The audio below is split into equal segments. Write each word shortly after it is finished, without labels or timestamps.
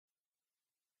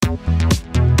Hey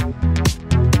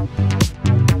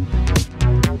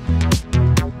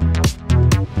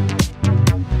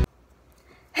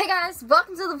guys,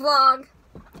 welcome to the vlog.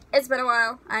 It's been a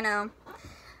while, I know.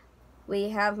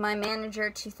 We have my manager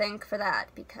to thank for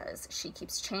that because she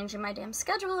keeps changing my damn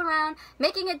schedule around,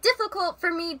 making it difficult for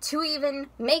me to even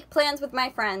make plans with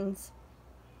my friends.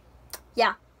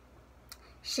 Yeah,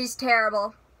 she's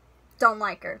terrible. Don't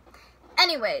like her.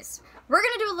 Anyways, we're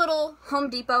gonna do a little Home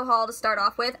Depot haul to start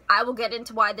off with. I will get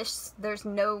into why there's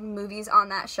no movies on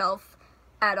that shelf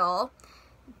at all.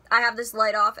 I have this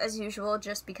light off as usual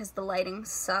just because the lighting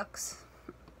sucks.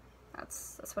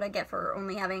 That's what I get for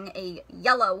only having a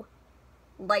yellow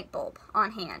light bulb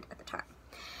on hand at the time.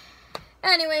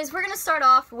 Anyways, we're gonna start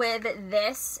off with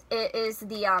this. It is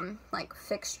the like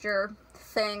fixture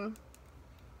thing.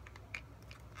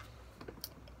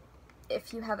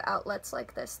 If you have outlets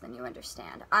like this, then you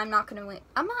understand. I'm not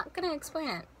gonna explain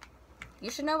it. You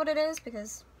should know what it is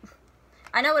because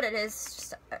I know what it is.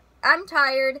 Just, I'm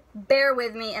tired, bear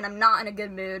with me, and I'm not in a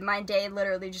good mood. My day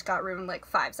literally just got ruined like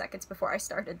 5 seconds before I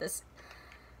started this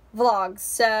vlog,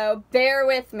 so bear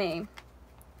with me.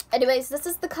 Anyways, this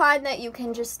is the kind that you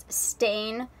can just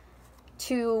stain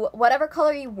to whatever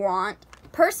color you want.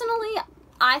 Personally,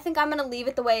 I think I'm going to leave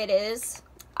it the way it is.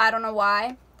 I don't know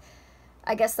why.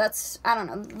 I guess that's, I don't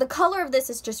know. The color of this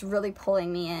is just really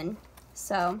pulling me in,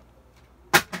 so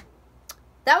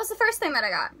that was the first thing that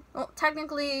I got. Well,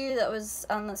 technically, that was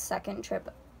on the second trip.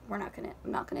 I'm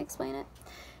not gonna explain it.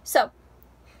 So,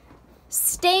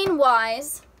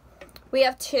 stain-wise, we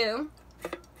have two.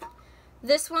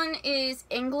 This one is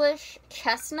English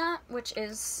Chestnut, which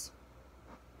is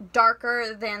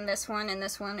darker than this one, and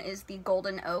this one is the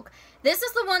Golden Oak. This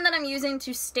is the one that I'm using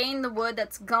to stain the wood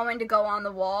that's going to go on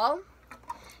the wall.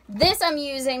 This I'm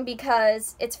using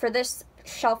because it's for this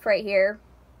shelf right here.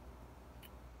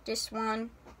 This one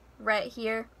right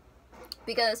here,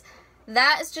 because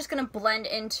that is just going to blend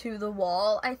into the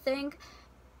wall, I think,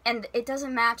 and it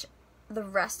doesn't match the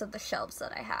rest of the shelves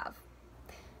that I have.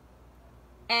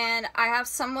 And I have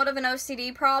somewhat of an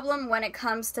OCD problem when it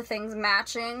comes to things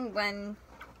matching when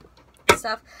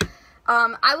stuff.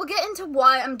 I will get into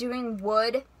why I'm doing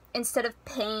wood instead of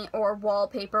paint or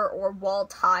wallpaper or wall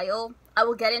tile. I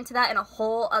will get into that in a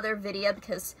whole other video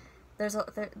because there's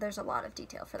a lot of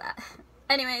detail for that.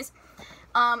 Anyways,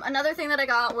 another thing that I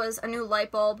got was a new light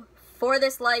bulb for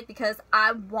this light because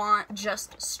I want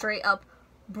just straight up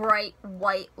bright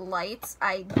white lights.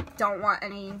 I don't want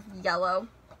any yellow,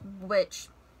 which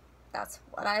that's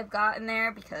what I've got in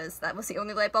there because that was the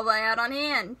only light bulb I had on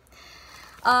hand.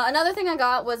 Another thing I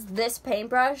got was this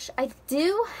paintbrush. I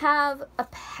do have a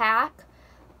pack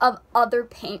of other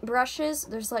paintbrushes.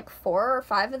 There's like 4 or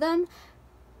 5 of them,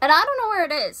 and I don't know where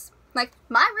it is. Like,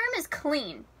 my room is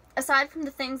clean, aside from the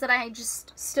things that I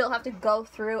just still have to go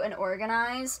through and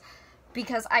organize,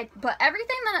 because but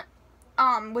everything that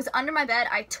was under my bed,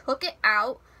 I took it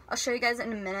out. I'll show you guys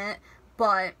in a minute,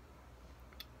 but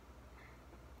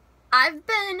I've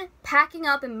been packing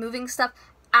up and moving stuff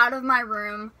out of my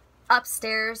room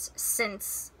upstairs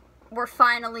since we're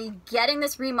finally getting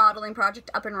this remodeling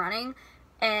project up and running,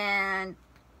 and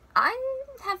I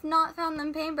have not found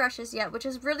them paintbrushes yet, which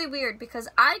is really weird because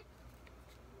I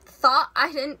thought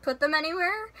I didn't put them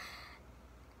anywhere,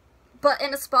 but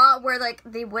in a spot where like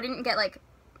they wouldn't get like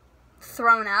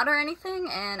thrown out or anything,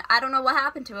 and I don't know what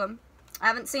happened to them. I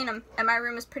haven't seen them, and my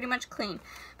room is pretty much clean.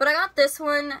 But I got this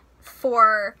one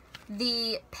for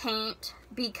the paint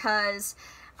because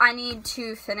I need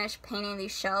to finish painting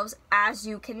these shelves, as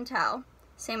you can tell.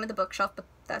 Same with the bookshelf, but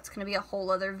that's going to be a whole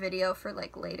other video for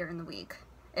like later in the week,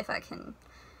 if I can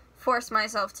force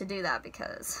myself to do that,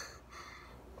 because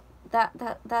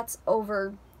that's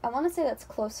over, I want to say that's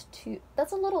close to,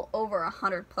 that's a little over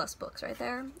 100 plus books right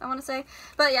there, I want to say.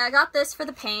 But yeah, I got this for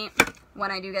the paint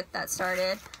when I do get that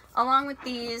started, along with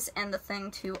these and the thing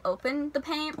to open the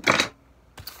paint.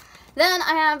 Then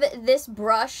I have this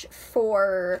brush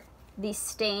for the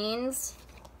stains,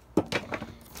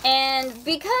 and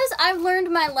because I've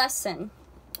learned my lesson,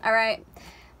 alright,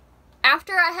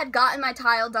 after I had gotten my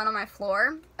tile done on my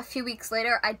floor, a few weeks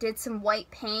later I did some white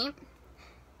paint,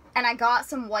 and I got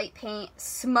some white paint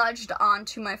smudged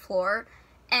onto my floor,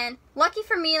 and lucky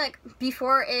for me, like,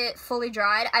 before it fully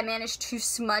dried, I managed to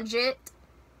smudge it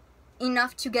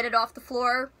enough to get it off the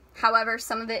floor. However,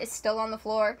 some of it is still on the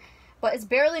floor, but it's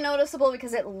barely noticeable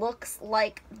because it looks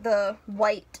like the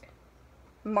white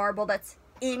marble that's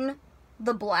in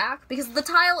the black, because the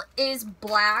tile is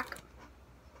black.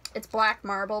 It's black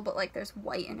marble, but like there's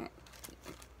white in it.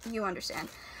 You understand.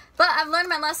 But I've learned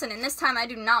my lesson, and this time I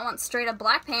do not want straight up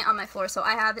black paint on my floor, so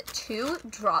I have 2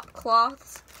 drop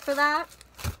cloths for that.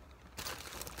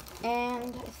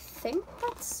 And I think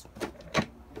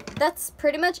that's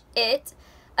pretty much it,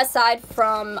 aside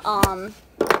from, I'm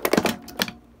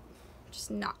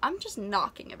just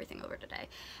knocking everything over today.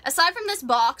 Aside from this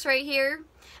box right here,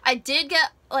 I did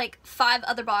get like 5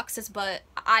 other boxes, but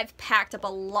I've packed up a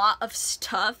lot of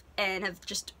stuff and have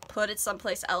just put it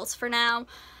someplace else for now.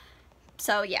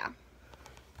 So yeah.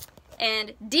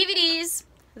 And DVDs,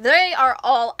 they are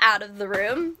all out of the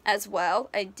room as well.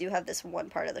 I do have this one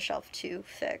part of the shelf to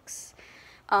fix.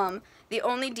 The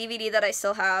only DVD that I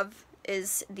still have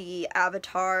is the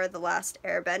Avatar: The Last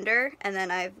Airbender, and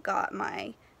then I've got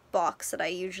my box that I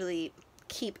usually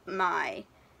keep my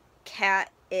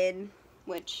cat in,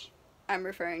 which I'm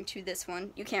referring to this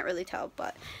one. You can't really tell,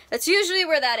 but that's usually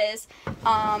where that is.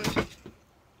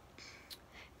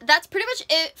 That's pretty much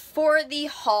it for the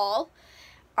haul.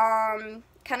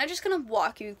 Kind of just gonna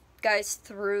walk you guys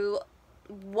through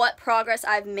what progress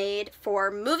I've made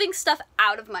for moving stuff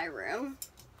out of my room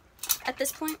at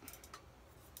this point.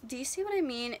 Do you see what I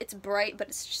mean? It's bright, but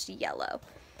it's just yellow.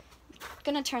 I'm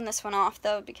gonna turn this one off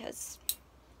though, because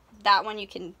that one you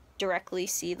can directly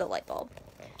see the light bulb.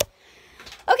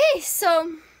 Okay,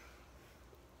 so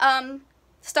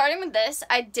starting with this,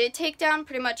 I did take down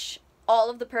pretty much all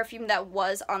of the perfume that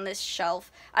was on this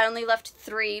shelf. I only left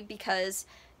 3 because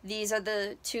these are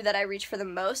the 2 that I reach for the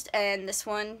most, and this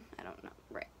one, I don't know,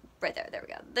 right there we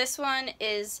go. This one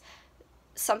is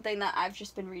something that I've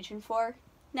just been reaching for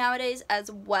nowadays as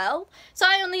well. So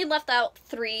I only left out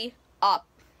 3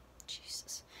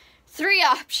 options.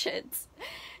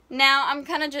 Now I'm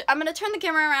gonna turn the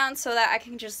camera around so that I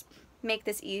can just make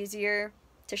this easier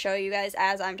to show you guys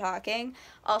as I'm talking.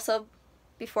 Also,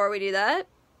 before we do that,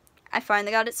 I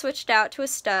finally got it switched out to a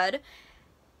stud.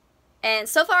 And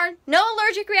so far, no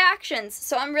allergic reactions.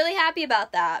 So I'm really happy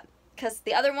about that, because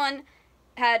the other one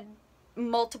had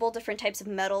multiple different types of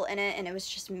metal in it, and it was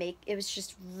just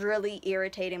really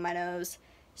irritating my nose.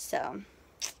 So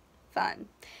fun.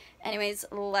 Anyways,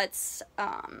 let's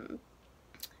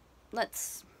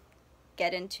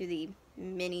get into the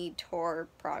mini tour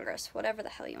progress, whatever the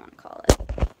hell you want to call it.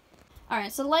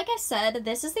 Alright, so like I said,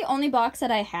 this is the only box that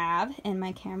I have, and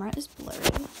my camera is blurry.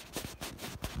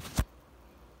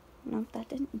 Nope, that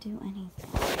didn't do anything.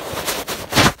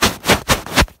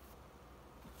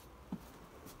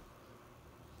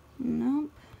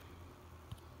 Nope.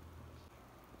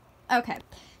 Okay,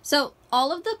 so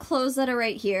all of the clothes that are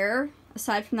right here,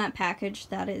 aside from that package,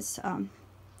 that is,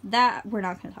 that we're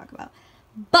not going to talk about.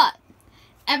 But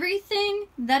everything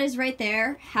that is right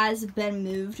there has been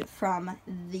moved from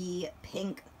the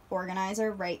pink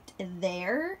organizer right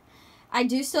there. I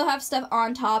do still have stuff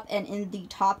on top and in the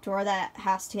top drawer that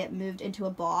has to get moved into a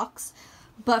box.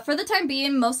 But for the time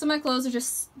being, most of my clothes are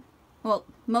just, well,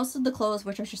 most of the clothes,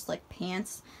 which are just like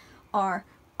pants, are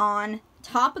on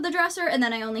top of the dresser. And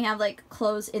then I only have like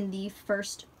clothes in the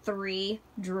first 3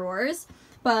 drawers.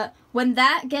 But when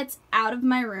that gets out of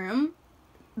my room,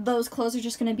 those clothes are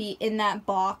just going to be in that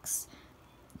box,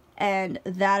 and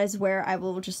that is where I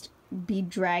will just be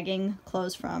dragging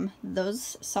clothes from.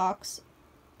 Those socks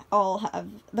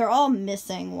they're all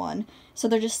missing one, so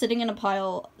they're just sitting in a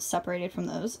pile separated from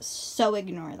those, so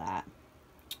ignore that.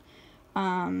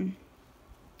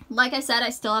 Like I said, I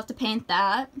still have to paint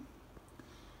that,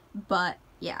 but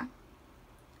yeah.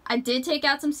 I did take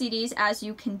out some CDs, as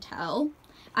you can tell.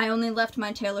 I only left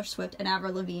my Taylor Swift and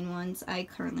Avril Lavigne ones. I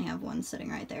currently have one sitting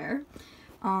right there.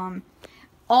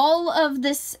 All of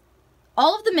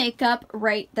the makeup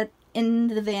that in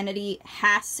the vanity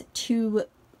has to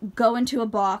go into a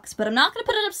box, but I'm not going to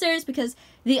put it upstairs because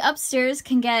the upstairs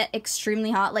can get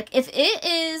extremely hot. Like, if it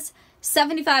is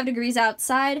 75 degrees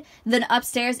outside, then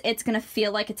upstairs it's going to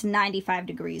feel like it's 95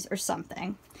 degrees or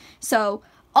something. So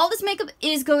all this makeup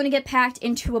is going to get packed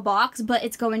into a box, but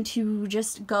it's going to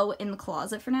just go in the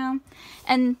closet for now.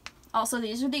 And also,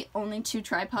 these are the only 2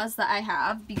 tripods that I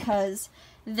have, because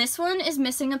this one is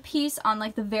missing a piece on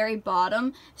like the very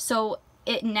bottom, so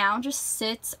it now just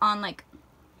sits on like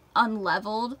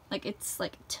unleveled, like it's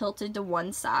like tilted to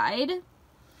one side.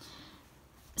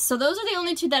 So those are the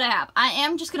only 2 that I have. I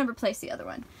am just going to replace the other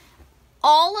one.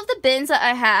 All of the bins that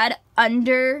I had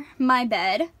under my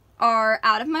bed are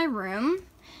out of my room.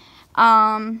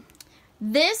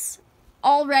 This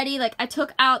already, like, I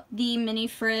took out the mini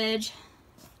fridge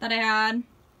that I had.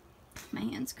 My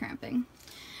hand's cramping.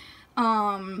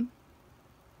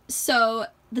 So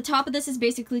the top of this is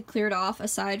basically cleared off,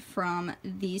 aside from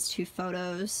these 2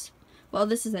 photos. Well,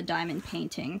 this is a diamond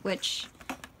painting, which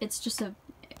it's just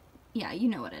yeah, you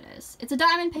know what it is. It's a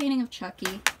diamond painting of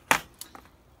Chucky,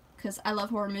 because I love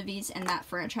horror movies, and that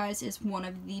franchise is one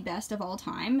of the best of all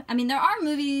time. I mean, there are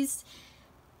movies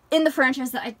in the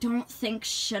franchise that I don't think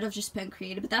should have just been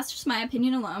created, but that's just my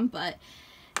opinion alone, but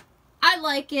I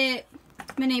like it.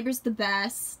 My neighbor's the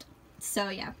best. So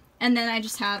yeah. And then I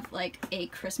just have like a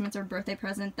Christmas or birthday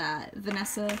present that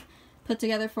Vanessa put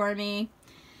together for me.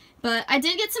 But I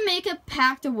did get some makeup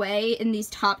packed away in these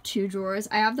top 2 drawers.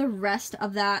 I have the rest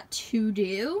of that to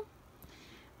do.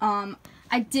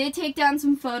 I did take down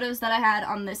some photos that I had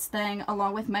on this thing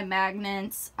along with my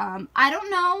magnets. I don't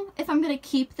know if I'm going to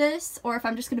keep this or if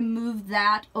I'm just going to move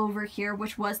that over here,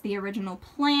 which was the original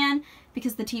plan,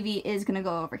 because the TV is going to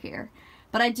go over here.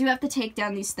 But I do have to take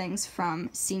down these things from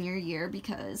senior year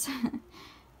because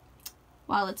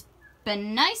while it's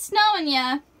been nice knowing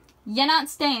you, you're not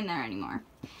staying there anymore.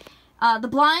 The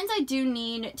blinds I do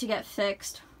need to get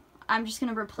fixed. I'm just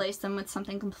going to replace them with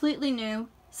something completely new.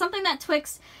 Something that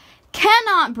Twix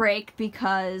cannot break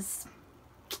because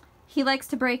he likes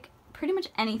to break pretty much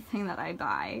anything that I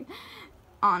buy,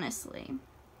 honestly.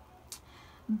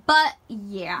 But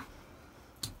yeah,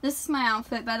 this is my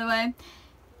outfit, by the way.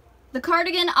 The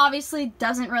cardigan obviously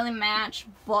doesn't really match,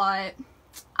 but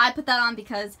I put that on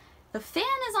because the fan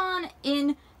is on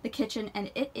in the kitchen and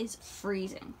it is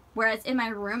freezing. Whereas in my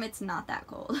room, it's not that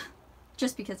cold.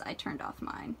 Just because I turned off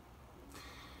mine.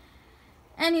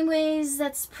 Anyways,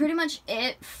 that's pretty much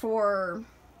it for,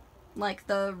 like,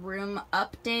 the room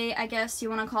update, I guess you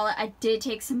want to call it. I did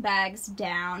take some bags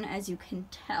down, as you can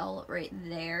tell right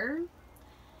there.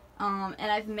 And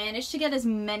I've managed to get as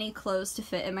many clothes to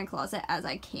fit in my closet as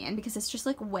I can because it's just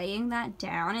like weighing that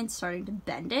down and starting to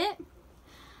bend it.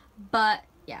 But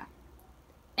yeah.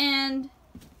 And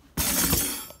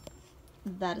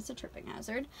that is a tripping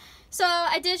hazard. So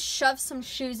I did shove some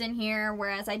shoes in here,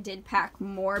 whereas I did pack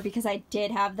more because I did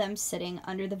have them sitting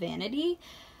under the vanity.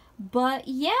 But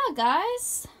yeah,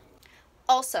 guys.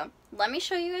 Also, let me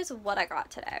show you guys what I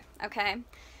got today, okay?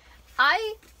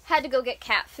 I had to go get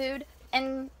cat food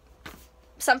and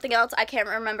something else. I can't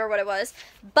remember what it was.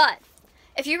 But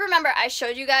if you remember, I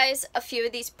showed you guys a few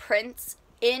of these prints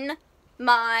in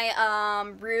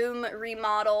my room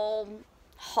remodel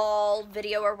haul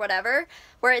video or whatever,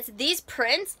 where it's these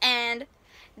prints, and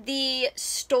the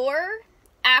store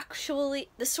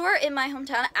in my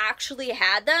hometown actually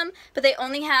had them, but they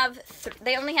only had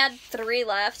 3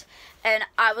 left, and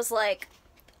I was like,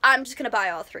 I'm just gonna buy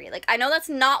all 3. Like, I know that's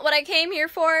not what I came here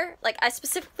for. Like, I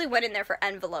specifically went in there for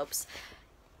envelopes,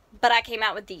 but I came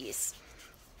out with these.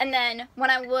 And then when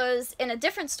I was in a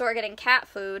different store getting cat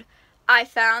food, I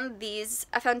found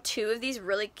 2 of these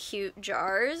really cute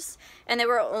jars, and they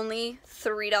were only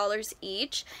 $3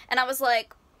 each, and I was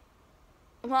like,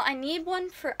 well, I need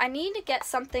to get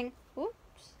something,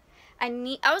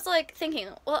 I was like thinking,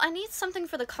 well, I need something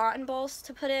for the cotton balls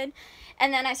to put in,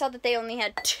 and then I saw that they only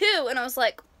had 2, and I was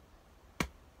like,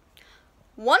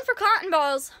 1 for cotton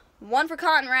balls, 1 for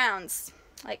cotton rounds.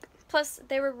 Like, plus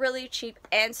they were really cheap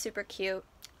and super cute.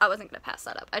 I wasn't going to pass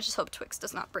that up. I just hope Twix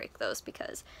does not break those,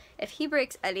 because if he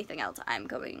breaks anything else, I'm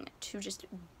going to just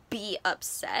be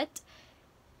upset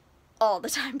all the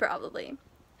time, probably.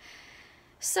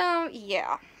 So,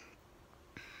 yeah.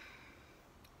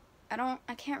 I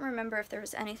can't remember if there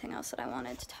was anything else that I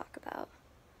wanted to talk about.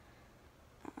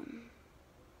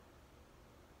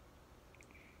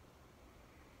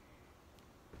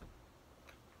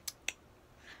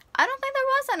 I don't think there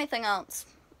was anything else.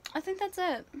 I think that's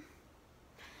it.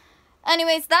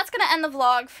 Anyways, that's going to end the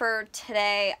vlog for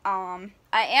today. I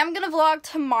am going to vlog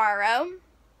tomorrow.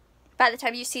 By the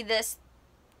time you see the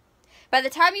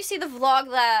vlog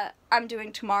that I'm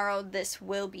doing tomorrow, this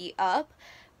will be up.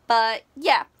 But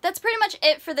yeah, that's pretty much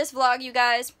it for this vlog, you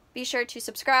guys. Be sure to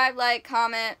subscribe, like,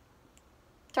 comment,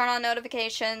 turn on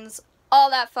notifications,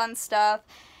 all that fun stuff.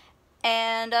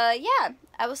 And yeah,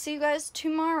 I will see you guys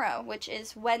tomorrow, which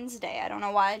is Wednesday. I don't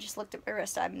know why I just looked at my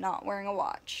wrist. I'm not wearing a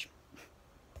watch.